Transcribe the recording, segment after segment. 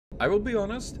I will be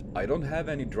honest, I don't have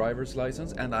any driver's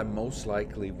license and I most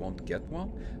likely won't get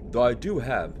one. Though I do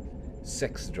have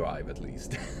sex drive at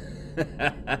least.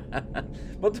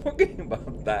 But talking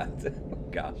about that, oh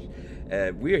gosh.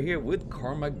 We're here with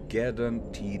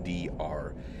Carmageddon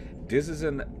TDR. This is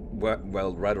an,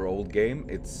 well, rather old game.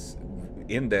 It's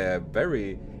in the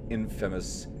very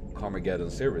infamous Carmageddon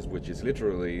series, which is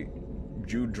literally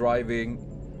you driving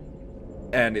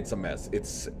and it's a mess.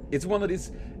 It's one of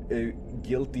these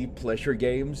guilty pleasure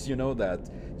games, you know, that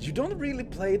you don't really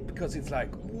play it because it's like,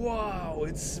 wow,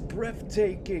 it's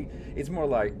breathtaking. It's more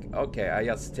like, okay, I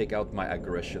just take out my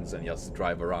aggressions and just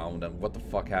drive around, and what the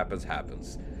fuck happens,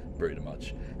 happens, pretty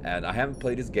much. And I haven't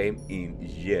played this game in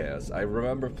years. I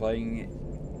remember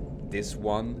playing this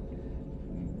one,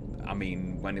 I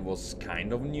mean, when it was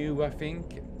kind of new, I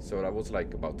think. So that was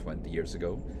like about 20 years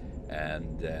ago.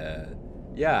 And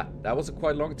yeah, that was a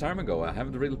quite long time ago. I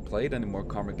haven't really played any more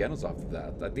Carmageddons after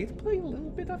that. I did play a little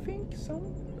bit, I think,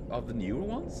 some of the newer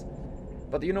ones.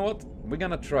 But you know what? We're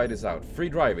gonna try this out. Free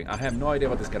driving. I have no idea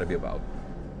what this is gonna be about.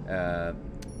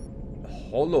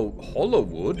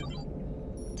 Hollowwood?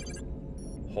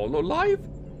 Hololive?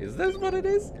 Is this what it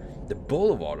is? The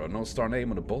Boulevard, or no star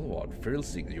name on the Boulevard. Thrill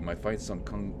seeker. You might find some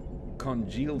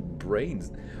congealed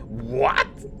brains.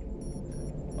 What?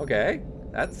 Okay,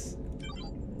 that's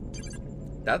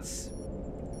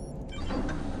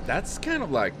kind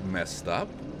of like messed up.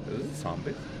 Is it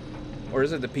zombies? Or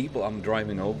is it the people I'm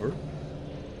driving over?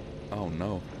 Oh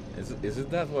no. Is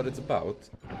it that what it's about?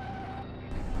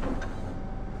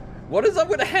 What is up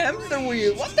with the hamster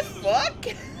wheel? What the fuck?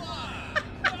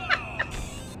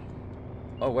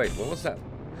 Oh wait, what was that?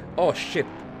 Oh shit.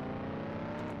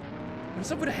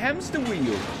 What's up with the hamster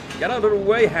wheel? Get out of the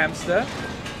way, hamster.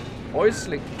 Oil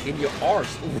slick in your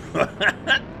arse.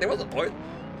 There was an oil.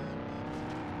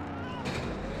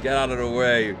 Get out of the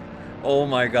way. Oh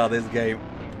my god, this game.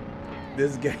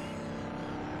 This game.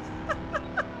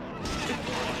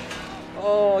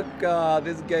 Oh god,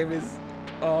 this game is...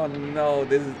 Oh no,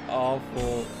 this is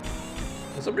awful.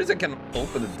 For some reason I can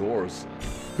open the doors.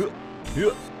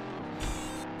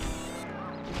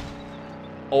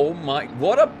 Oh my...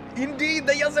 What a... Indeed,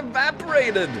 they just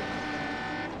evaporated!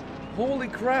 Holy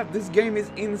crap, this game is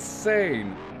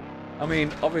insane. I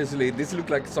mean, obviously, this looks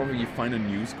like something you find on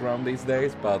Newsground these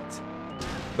days, but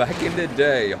back in the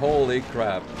day, holy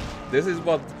crap. This is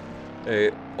what...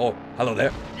 oh, hello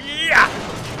there. Yeah!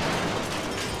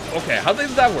 Okay, how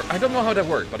did that work? I don't know how that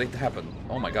worked, but it happened.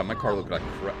 Oh my god, my car looked like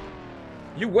crap.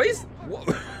 You waste... What?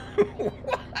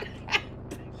 What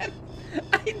happened?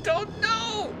 I don't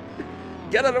know!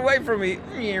 Get out away from me!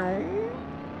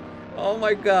 Oh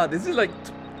my god, this is like...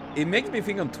 It makes me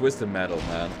think of Twisted Metal,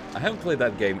 man. I haven't played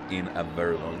that game in a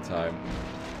very long time.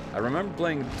 I remember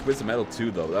playing Twisted Metal 2,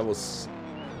 though. That was...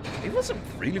 It was a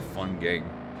really fun game.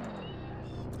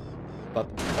 But...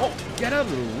 Oh, get out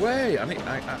of the way! I mean,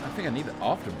 I think I need an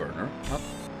afterburner.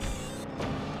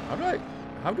 How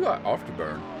do I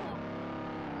afterburn?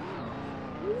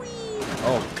 Whee!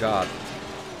 Oh, God.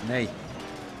 Nay.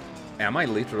 Am I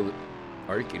literally...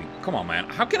 Are you kidding? Come on, man.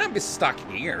 How can I be stuck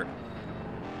here?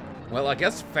 Well, I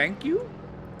guess thank you.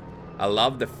 I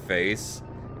love the face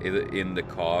in the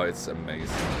car. It's amazing.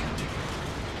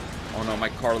 Oh no, my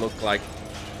car looked like...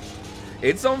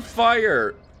 It's on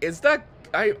fire! Is that...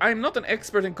 I'm not an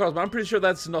expert in cars, but I'm pretty sure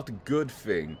that's not a good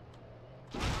thing.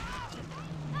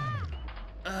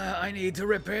 I need to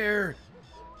repair.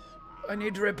 I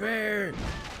need to repair.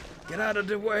 Get out of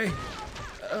the way.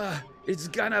 It's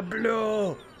gonna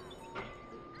blow.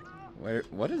 Where...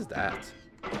 What is that?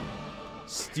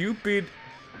 Stupid.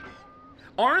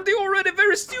 Aren't they already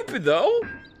very stupid though?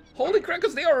 Holy crap,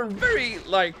 because they are very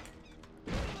like...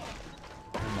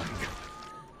 Oh my god.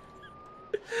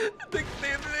 they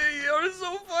are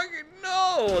so fucking...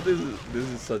 No! This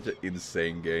is such an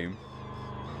insane game.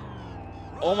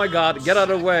 Oh my god, get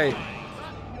out of the way.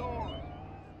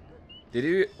 Did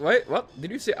you... Wait, what?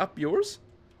 Did you say up yours?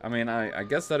 I mean, I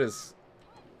guess that is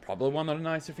probably one of the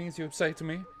nicer things you would say to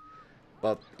me.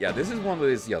 But yeah, this is one of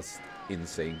these just...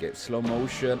 insane game. Slow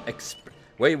motion.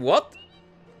 Wait, what?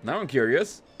 Now I'm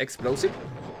curious. Explosive.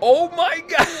 Oh my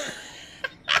god!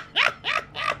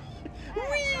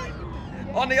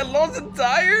 Oh, they lost a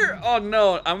tire? Oh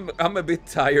no, I'm a bit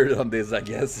tired on this, I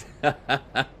guess.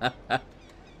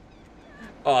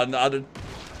 Oh, another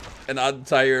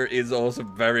tire is also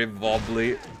very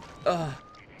wobbly.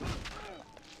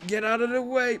 Get out of the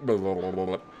way.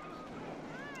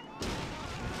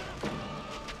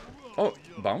 Oh,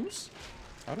 bounce?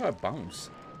 How do I bounce?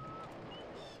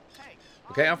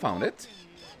 Okay, I found it.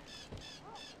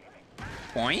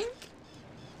 Boink.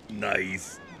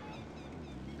 Nice.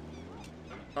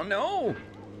 Oh no!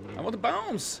 I want to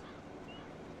bounce!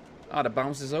 Ah, the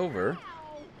bounce is over.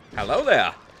 Hello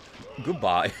there!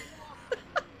 Goodbye.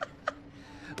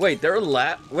 Wait, there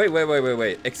are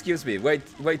wait. Excuse me. Wait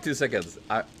 2 seconds.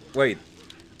 Wait.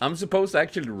 I'm supposed to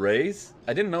actually race?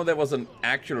 I didn't know there was an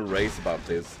actual race about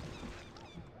this.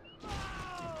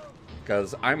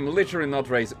 Because I'm literally not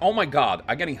racing. Oh my god,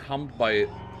 I'm getting humped by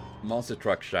Monster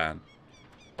Truck Shan.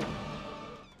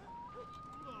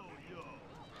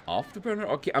 Afterburner?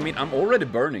 Okay, I mean, I'm already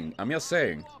burning. I'm just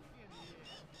saying.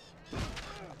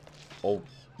 Oh,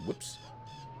 whoops.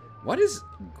 What is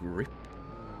grip?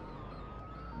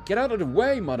 Get out of the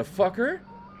way, motherfucker!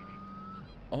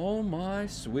 Oh my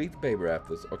sweet baby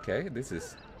apples. Okay, this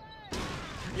is...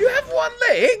 You have one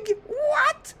leg?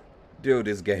 What? Dude,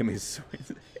 this game is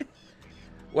sweet.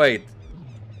 Wait.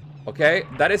 Okay,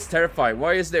 that is terrifying.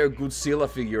 Why is there a Godzilla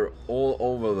figure all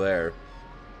over there?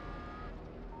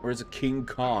 Where's a King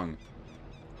Kong?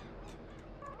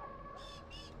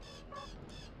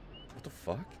 What the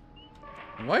fuck?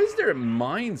 Why is there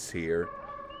mines here?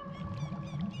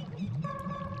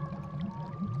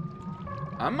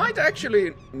 I might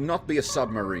actually not be a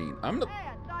submarine. I'm not... Hey,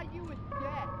 I thought you was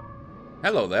dead.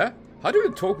 Hello there. How do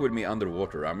you talk with me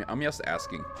underwater? I'm just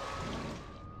asking.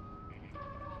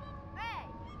 Hey,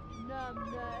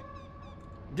 numbnut.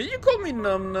 Did you call me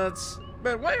numbnuts?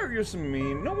 But why are you so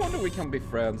mean? No wonder we can be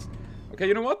friends. Okay,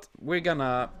 you know what? We're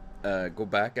gonna go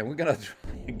back and we're gonna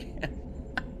try again.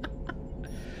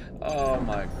 Oh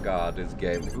my god, this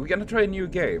game. We're gonna try a new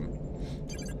game.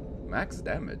 Max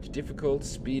damage, difficult,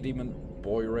 speed demon,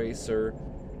 boy racer,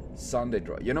 Sunday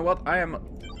drive. You know what? I'm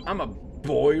a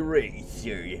boy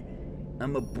racer.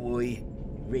 I'm a boy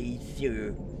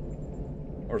racer.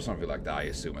 Or something like that, I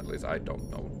assume at least. I don't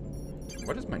know.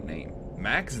 What is my name?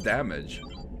 Max damage.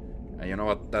 And you know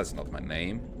what? That's not my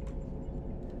name.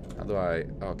 How do I...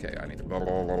 Okay, I need to...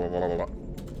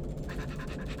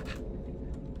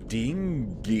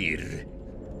 Dingir.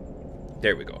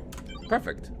 There we go.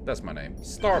 Perfect. That's my name.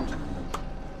 Start.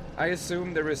 I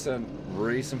assume there is a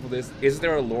reason for this. Is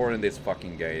there a lore in this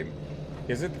fucking game?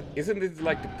 Isn't it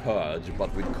like the Purge,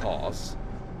 but with cars?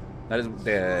 That is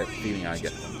the feeling I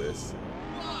get from this.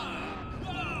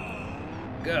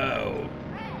 Go!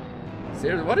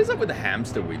 Seriously, what is up with the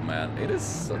hamster wheel, man? It is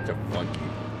such a funky...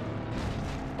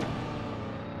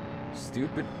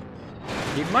 Stupid...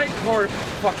 Did my car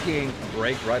fucking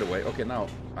brake right away? Okay, now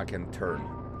I can turn.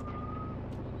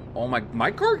 Oh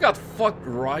my car got fucked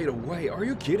right away. Are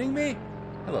you kidding me?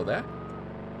 Hello there.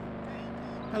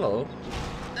 Hello.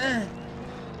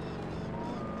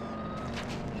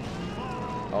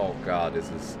 Oh god, this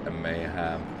is a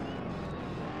mayhem.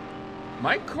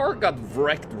 My car got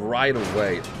wrecked right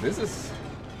away. This is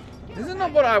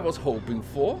not what I was hoping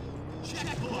for.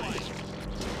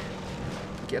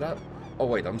 Get out. Oh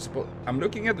wait, I'm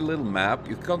looking at the little map.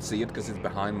 You can't see it because it's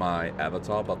behind my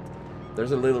avatar, but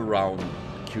there's a little round,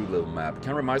 cute little map. Kind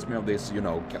of reminds me of this, you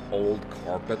know, old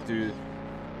carpet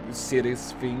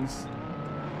cities things.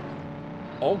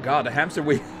 Oh god, the hamster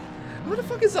wheel. What the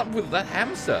fuck is up with that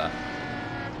hamster?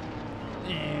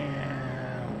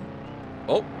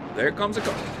 Oh, there comes a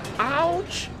car.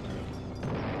 Ouch!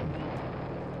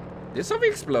 Did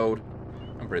something explode?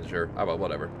 I'm pretty sure. Oh well,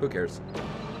 whatever. Who cares?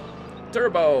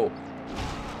 Turbo!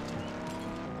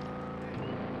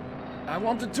 I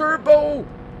want the turbo!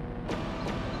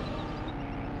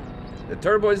 The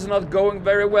turbo is not going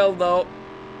very well though.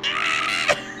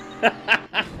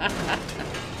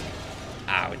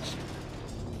 Ouch.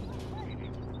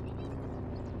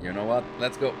 You know what?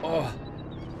 Let's go. Oh,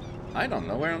 I don't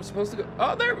know where I'm supposed to go.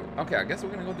 Oh, there. Okay, I guess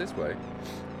we're gonna go this way.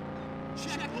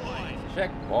 Checkpoint.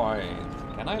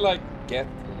 Checkpoint. Can I like get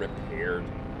repaired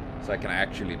so I can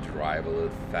actually drive a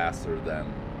little faster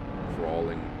than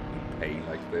crawling in pain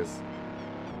like this?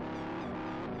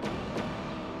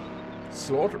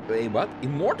 Slaughter. Wait, what?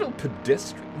 Immortal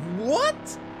pedestrian.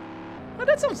 What? Oh,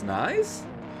 that sounds nice.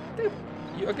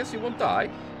 I guess you won't die.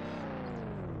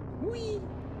 Whee.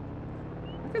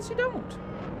 I guess you don't.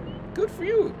 Good for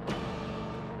you.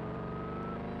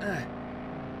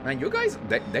 Man, you guys,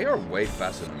 they are way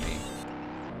faster than me.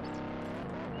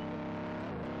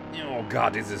 Oh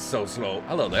god, this is so slow.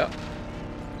 Hello there.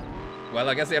 Well,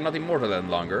 I guess they are not immortal any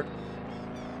longer.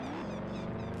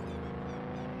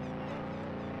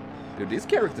 Dude, these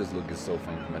characters look so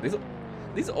funky, man.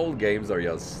 These old games are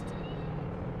just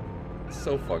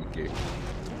so funky.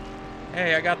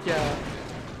 Hey, I got ya.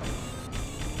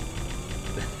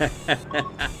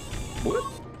 What?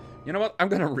 You know what? I'm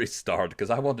gonna restart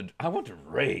because I want to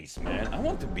race, man. I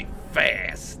want to be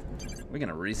fast. We're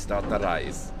gonna restart the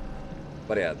race.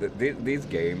 But yeah, these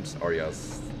games are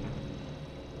just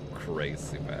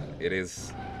crazy, man. It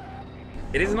is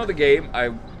not a game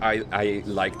I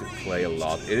like to play a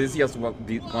lot. It is just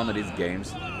one of these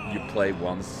games you play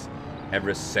once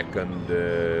every second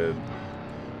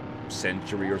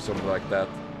century or something like that.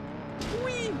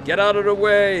 Whee! Get out of the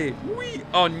way! Whee!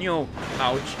 Oh no!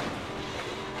 Ouch!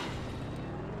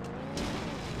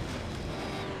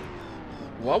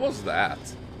 What was that?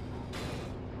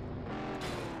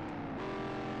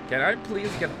 Can I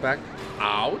please get back?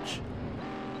 Ouch!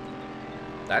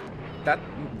 That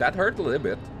hurt a little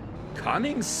bit.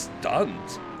 Cunning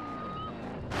stunt.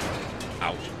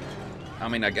 Ouch. I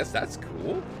mean, I guess that's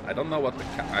cool. I don't know what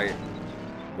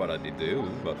what I did do,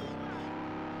 but you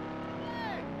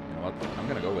know what? I'm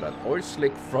gonna go with that. Oil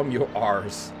slick from your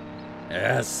arse.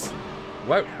 Yes.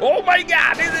 What? Oh my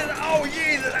God! This is. Oh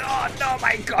Jesus! Oh no,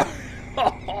 my God!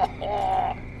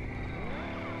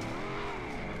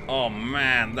 Oh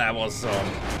man, that was some.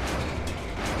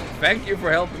 Thank you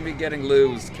for helping me getting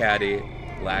loose, Caddy.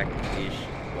 Blackish,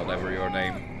 whatever your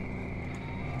name.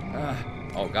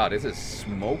 Oh God, this is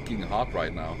smoking hot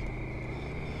right now.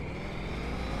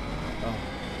 Oh.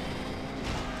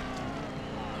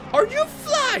 Are you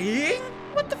flying?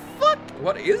 What the fuck?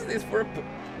 What is this for a...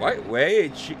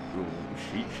 Wait,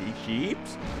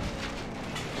 sheeps?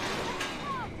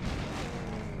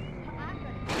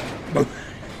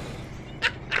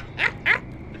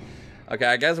 Okay,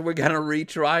 I guess we're gonna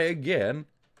retry again.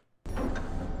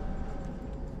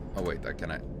 Oh wait,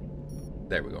 can I?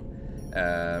 There we go.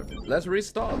 Let's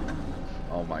restart.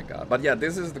 Oh my God! But yeah,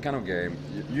 this is the kind of game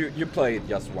you play it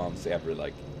just once every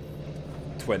like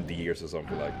 20 years or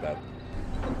something like that.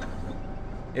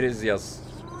 It is just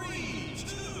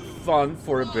fun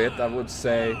for a bit, I would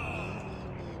say.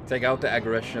 Take out the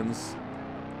aggressions.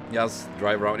 Just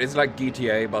drive around. It's like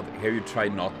GTA, but here you try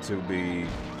not to be.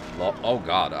 Oh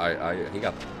God!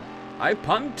 I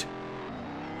punt.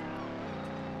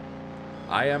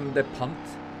 I am the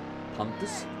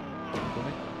puntus.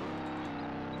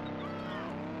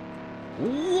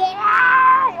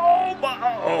 Wow! Oh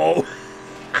my! Oh!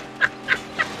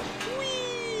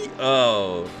 Whee!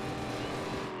 Oh!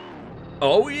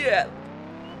 Oh yeah!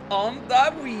 On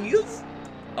the wheels!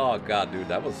 Oh God, dude,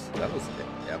 that was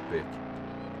epic.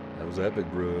 That was epic,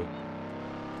 bro.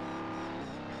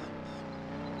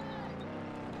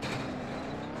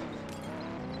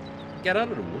 Get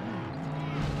out of the way.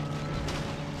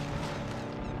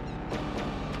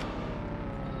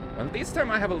 And this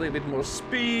time I have a little bit more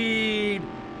speed.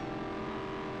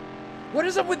 What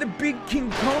is up with the big King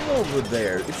Kong over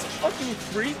there? It's fucking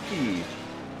freaky.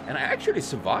 And I actually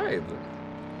survived.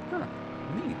 Huh,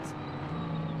 neat.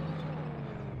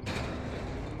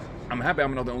 I'm happy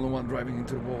I'm not the only one driving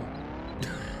into the wall.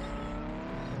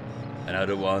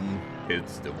 Another one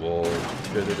hits the wall.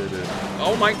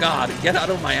 Oh my God, get out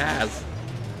of my ass.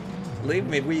 Leave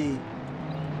me be.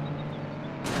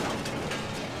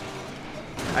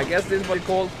 I guess this is what you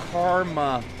call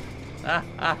karma. Ha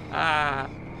ha ha.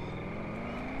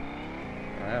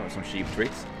 That was some cheap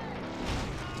tricks.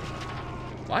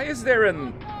 Why is there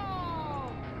an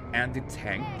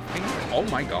anti-tank thing? Oh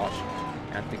my gosh.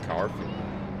 Anti-car thing.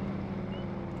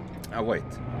 Oh wait.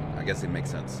 I guess it makes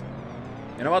sense.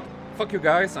 You know what? Fuck you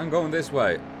guys. I'm going this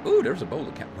way. Ooh, there's a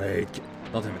boulder. Wait.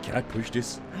 Not even. Can I push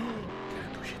this? Can I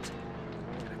push it?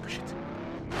 Can I push it?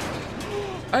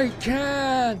 I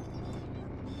can!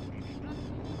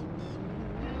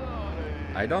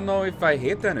 I don't know if I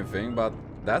hit anything, but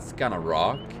that's gonna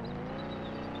rock.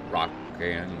 Rock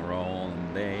and roll.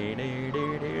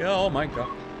 Oh my God.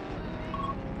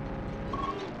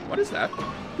 What is that?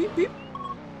 Beep beep.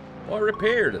 Oh,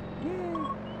 repaired.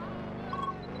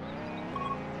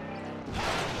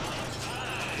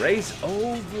 Race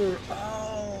over.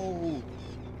 Oh.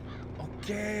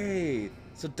 Okay.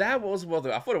 So that was what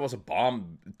I thought it was a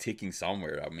bomb ticking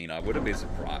somewhere. I mean, I wouldn't be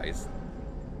surprised.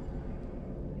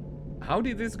 How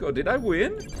did this go? Did I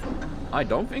win? I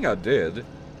don't think I did.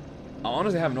 I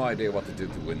honestly have no idea what to do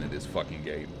to win in this fucking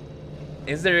game.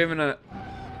 Is there even a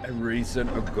reason,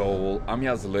 a goal? I'm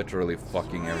just literally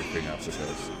fucking everything up with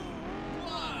this.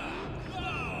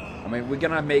 I mean, we're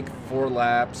gonna make 4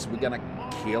 laps. We're gonna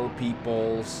kill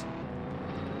peoples.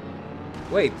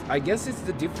 Wait, I guess it's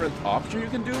the different option you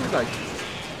can do. Like,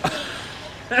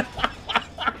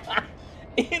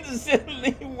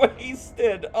 instantly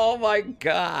wasted. Oh my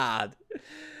God.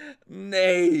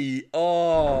 Nay.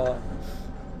 Oh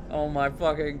my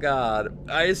fucking God.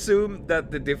 I assume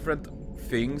that the different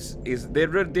things is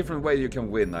there are different ways you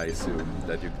can win. I assume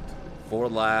that you 4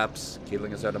 laps,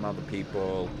 killing a certain amount of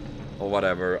people, or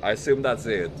whatever. I assume that's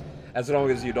it. As long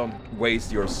as you don't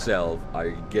waste yourself, I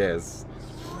guess.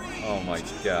 Oh my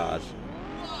gosh.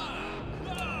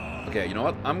 Okay, you know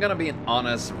what? I'm gonna be an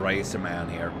honest racer man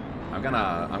here. I'm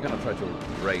gonna try to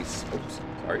race. Oops,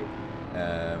 sorry.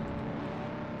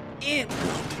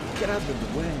 Get out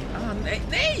of the way. Ah,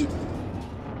 nay!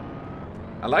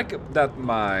 I like that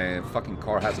my fucking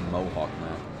car has a mohawk,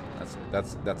 man.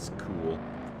 That's cool.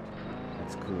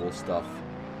 That's cool stuff.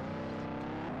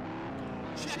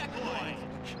 Checkpoint.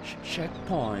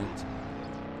 Checkpoint.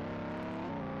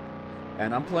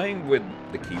 And I'm playing with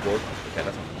the keyboard. Okay,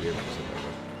 that's not weird.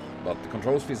 But the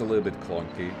controls feels a little bit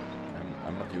clunky.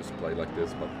 I'm not used to play like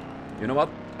this, but you know what?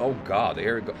 Oh god,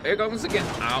 here it goes again.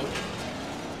 Ouch.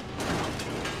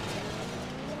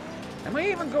 Am I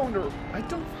even going to...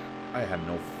 I have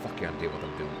no fucking idea what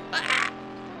I'm doing. Ah!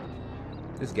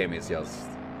 This game is just...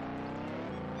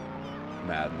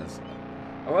 madness.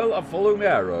 Well, I'm following the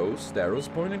arrows. The arrows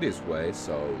pointing this way,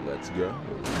 so let's go.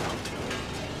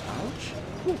 Ouch.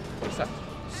 Ooh, what's that?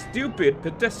 Stupid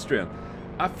pedestrian.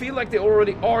 I feel like they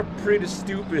already are pretty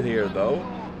stupid here, though.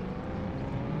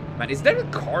 Man, is there a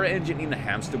car engine in a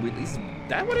hamster wheel? Is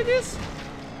that what it is?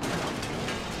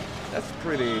 That's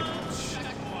pretty...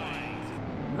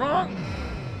 wrong.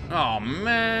 Oh,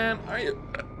 man. Are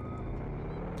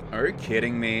you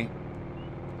kidding me?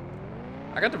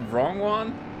 I got the wrong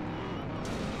one?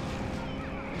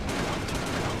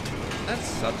 That's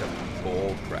such a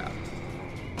bull crap.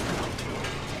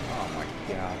 Oh my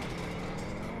god.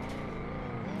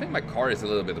 I think my car is a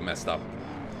little bit messed up.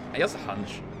 I just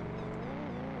hunch.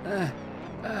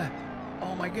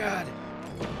 Oh my god.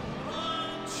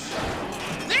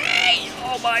 Hey!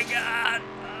 Oh my god.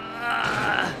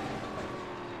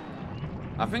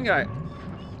 I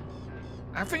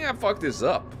think I fucked this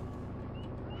up.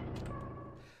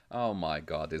 Oh my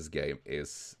god, this game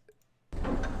is...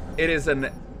 it is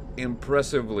an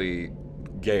impressively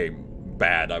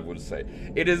bad, I would say.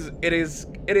 It is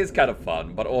kind of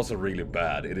fun, but also really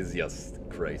bad. It is just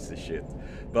crazy shit.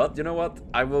 But you know what?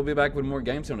 I will be back with more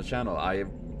games on the channel. I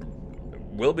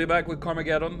will be back with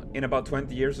Carmageddon in about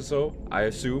 20 years or so, I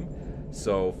assume.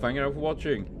 So thank you for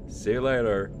watching. See you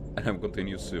later, and have a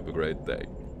continued super great day.